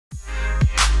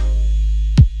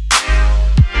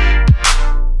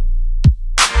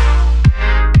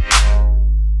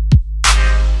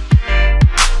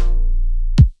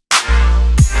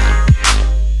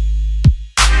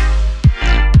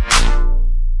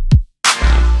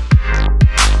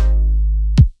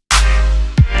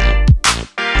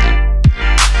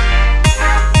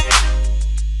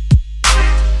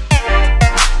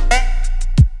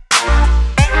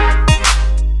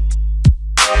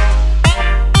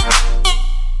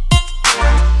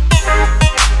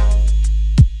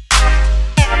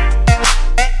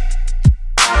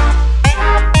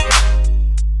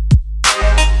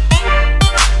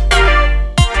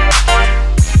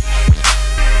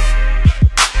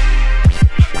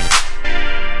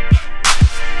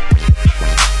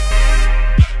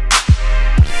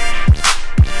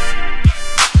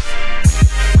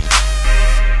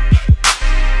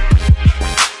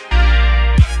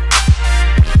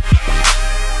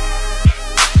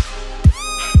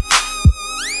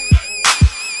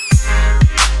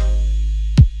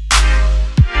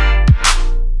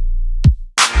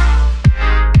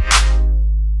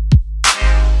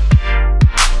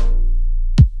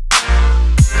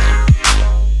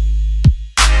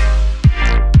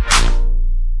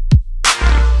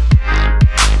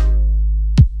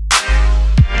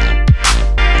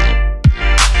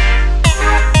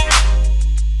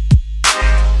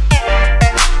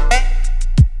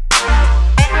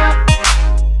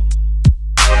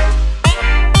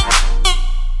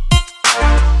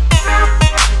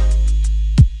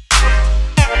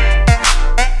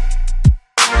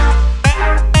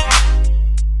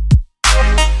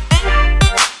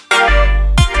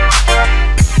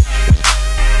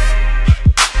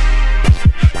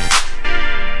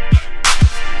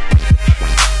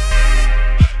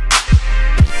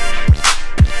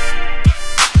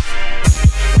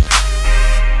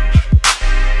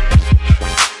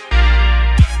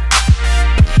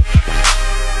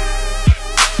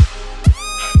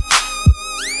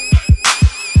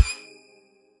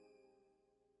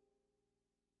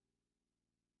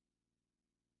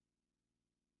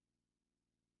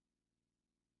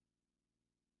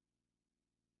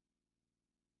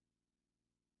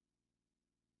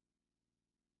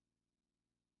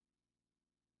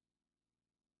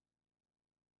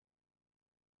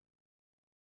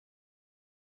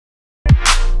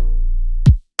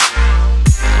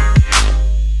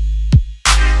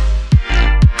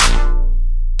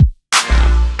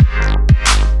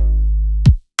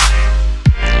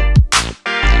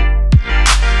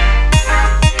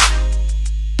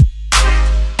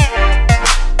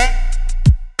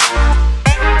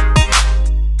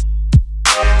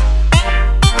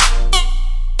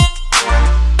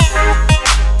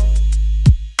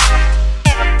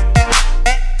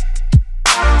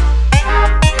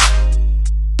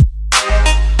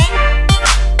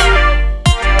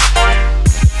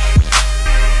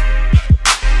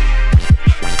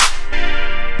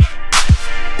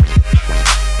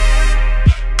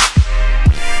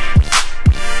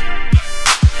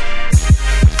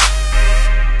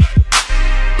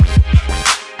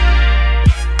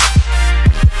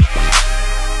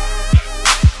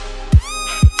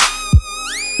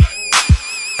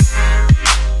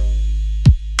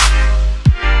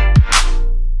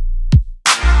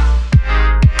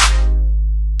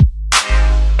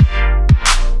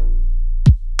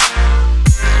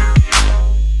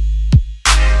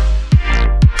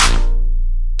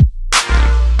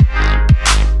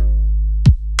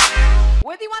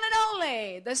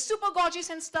the super gorgeous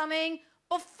and stunning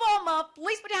performer.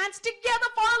 Please put your hands together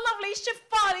for our lovely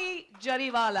Shefali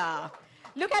Zariwala.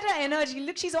 Look at her energy.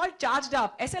 Look, she's all charged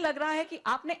up. ऐसे लग रहा है कि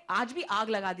आपने आज भी आग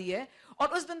लगा दी है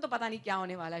और उस दिन तो पता नहीं क्या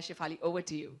होने वाला है. Shefali, over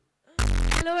to you.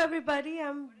 Hello everybody,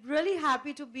 I'm really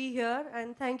happy to be here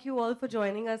and thank you all for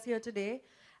joining us here today.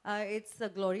 It's a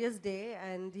glorious day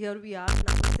and here we are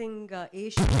announcing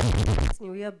Asia's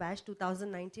New Year Bash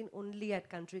 2019 only at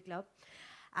Country Club.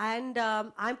 And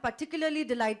I'm particularly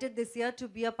delighted this year to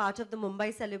be a part of the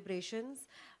Mumbai celebrations.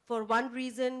 For one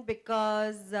reason,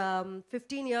 because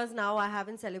 15 years now I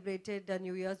haven't celebrated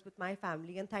New Year's with my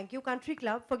family. And thank you Country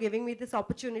Club for giving me this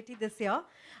opportunity this year.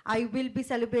 I will be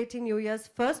celebrating New Year's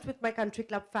first with my Country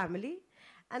Club family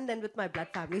and then with my blood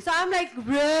family. So I'm like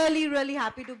really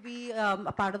happy to be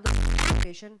a part of the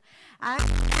celebration. And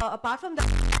apart from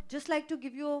that, I'd just like to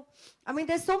give you, I mean,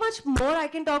 there's so much more I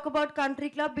can talk about Country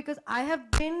Club because I have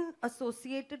been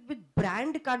associated with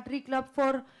brand Country Club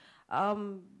for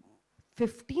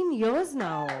 15 years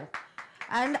now.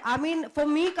 And I mean, for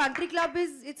me, Country Club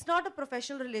it's not a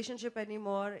professional relationship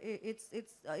anymore. It's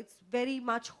very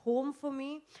much home for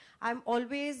me. I'm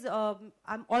always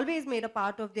made a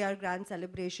part of their grand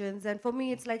celebrations. And for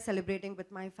me, it's like celebrating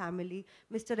with my family.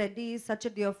 Mr. Reddy is such a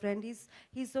dear friend.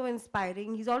 He's so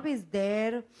inspiring. He's always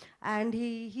there. And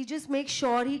he just makes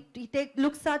sure he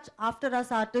looks after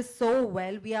us artists so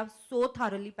well. We are so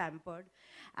thoroughly pampered.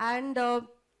 And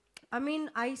I mean,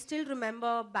 I still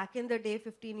remember back in the day,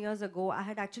 15 years ago, I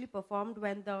had actually performed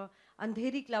when the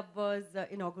Andheri Club was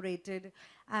inaugurated.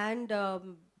 And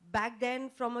back then,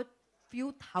 from a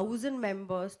few thousand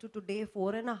members to today,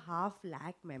 4.5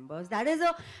 lakh members. That is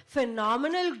a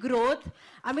phenomenal growth.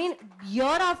 I mean, year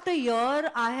after year,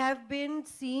 I have been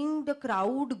seeing the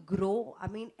crowd grow. I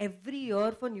mean, every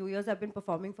year for New Year's, I've been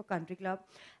performing for Country Club.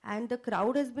 And the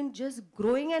crowd has been just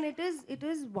growing. And it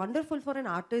is wonderful for an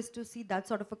artist to see that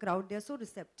sort of a crowd. They're so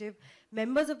receptive.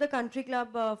 Members of the Country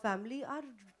Club family are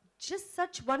just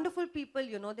such wonderful people,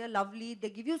 you know. They're lovely. They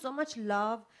give you so much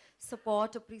love,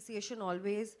 support, appreciation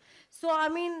always. So I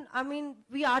mean,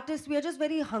 we artists, we are just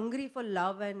very hungry for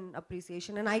love and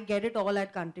appreciation, and I get it all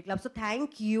at Country Club. So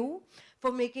thank you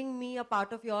for making me a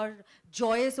part of your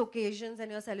joyous occasions and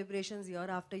your celebrations year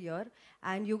after year.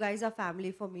 And you guys are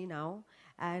family for me now.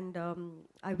 And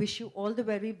I wish you all the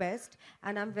very best.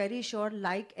 And I'm very sure,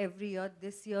 like every year,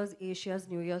 this year's Asia's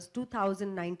New Year's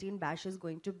 2019 Bash is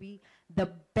going to be the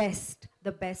best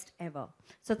ever.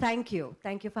 So thank you.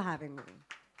 Thank you for having me.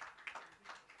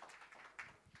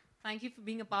 Thank you for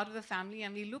being a part of the family,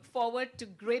 and we look forward to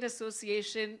great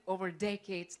association over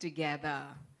decades together.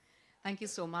 Thank you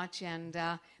so much. And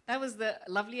that was the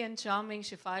lovely and charming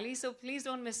Shefali. So please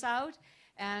don't miss out.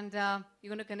 And you're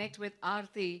going to connect with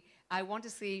Aarti. I want to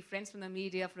see friends from the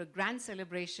media for a grand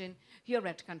celebration here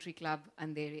at Country Club,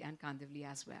 Andheri and Kandivali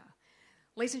as well.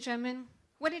 Ladies and gentlemen,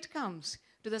 when it comes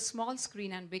to the small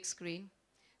screen and big screen,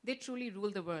 they truly rule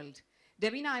the world.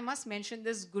 Debina, I must mention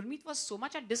this. Gurmeet was so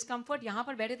much at discomfort. यहाँ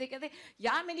पर बैठे थे कहते,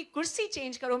 यार मेरी कुर्सी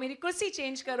change करो, मेरी कुर्सी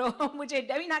change करो. मुझे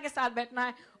Debina के साथ बैठना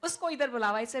है. उसको इधर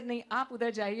बुलावा. I said नहीं, आप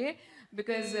उधर जाइए,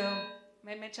 because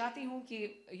मैं चाहती हूँ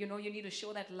कि you need to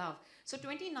show that love. So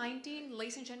 2019,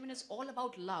 ladies and gentlemen, is all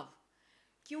about love.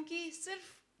 क्योंकि सिर्फ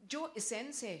जो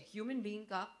essence है human being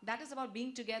का, that is about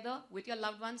being together with your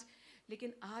loved ones.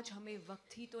 लेकिन आज हमें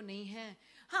वक्त ही तो नहीं है.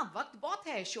 हाँ, वक्त बहुत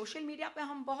है. सोशल मीडिया पे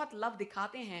हम बहुत लव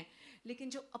दिखाते हैं, लेकिन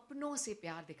जो अपनों से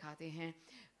प्यार दिखाते हैं,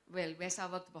 well, वैसा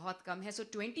वक्त बहुत कम है. So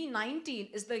 2019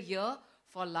 is the year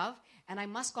for love, and I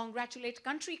must congratulate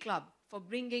Country Club for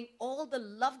bringing all the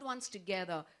loved ones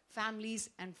together. Families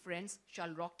and friends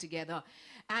shall rock together.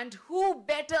 And who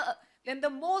better than the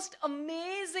most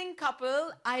amazing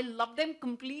couple? I love them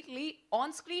completely.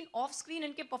 On screen, off screen,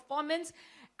 इनके performance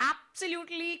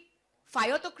absolutely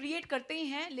fire तो create करते ही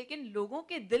हैं, लेकिन लोगों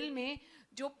के दिल में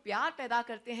जो प्यार पैदा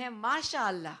करते हैं,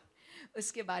 माशाअल्लाह,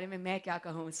 उसके बारे में मैं क्या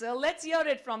कहूँ. So let's hear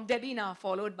it from Debina,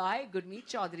 followed by Gurmeet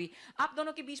Choudhary. आप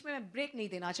दोनों के बीच में मैं ब्रेक नहीं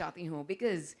देना चाहती हूँ,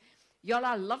 because y'all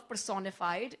are love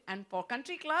personified, and for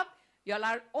Country Club, y'all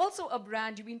are also a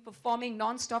brand. You've been performing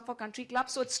non-stop for Country Club,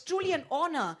 so it's truly an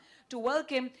honor to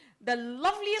welcome the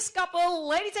loveliest couple.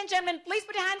 Ladies and gentlemen, please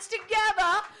put your hands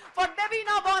together for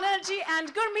Debina Banerjee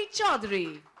and Gurmeet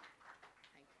Choudhary.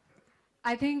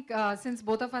 I think since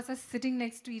both of us are sitting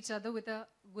next to each other with a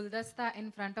guldasta in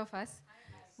front of us,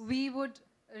 we would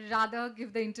rather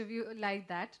give the interview like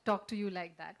that, talk to you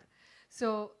like that.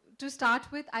 So to start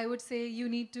with, I would say you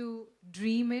need to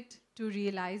dream it to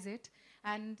realize it.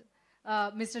 And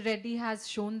Mr. Reddy has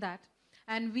shown that.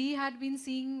 And we had been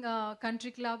seeing Country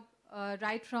Club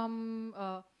right from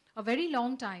a very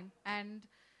long time, and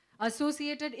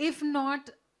associated, if not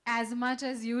as much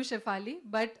as you, Shefali,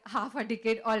 but half a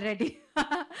decade already.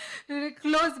 We're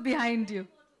close behind you.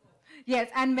 Yes,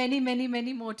 and many, many,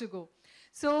 many more to go.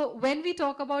 So when we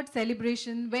talk about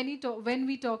celebration, when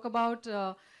we talk about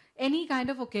any kind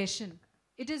of occasion,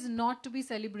 it is not to be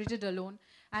celebrated alone.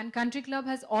 And Country Club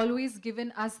has always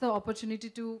given us the opportunity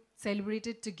to celebrate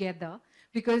it together,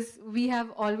 because we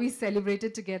have always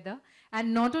celebrated together.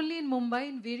 And not only in Mumbai,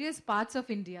 in various parts of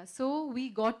India. So we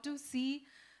got to see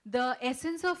the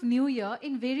essence of New Year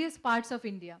in various parts of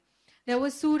India. There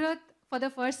was Surat for the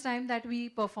first time that we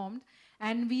performed,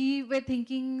 and we were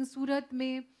thinking, Surat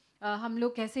में हम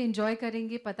लोग कैसे enjoy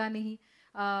करेंगे पता नहीं,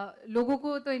 लोगों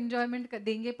को तो enjoyment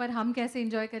देंगे पर हम कैसे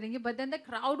enjoy करेंगे. But then the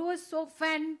crowd was so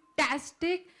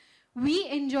fantastic. We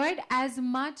enjoyed as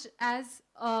much as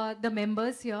the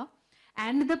members here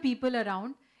and the people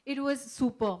around. It was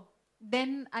super.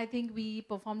 Then I think we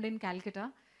performed in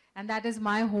Calcutta, and that is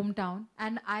my hometown,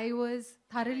 and I was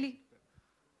thoroughly.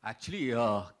 Actually,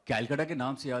 Calcutta के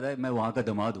नाम से याद है मैं वहाँ का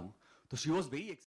दामाद हूँ, तो she was very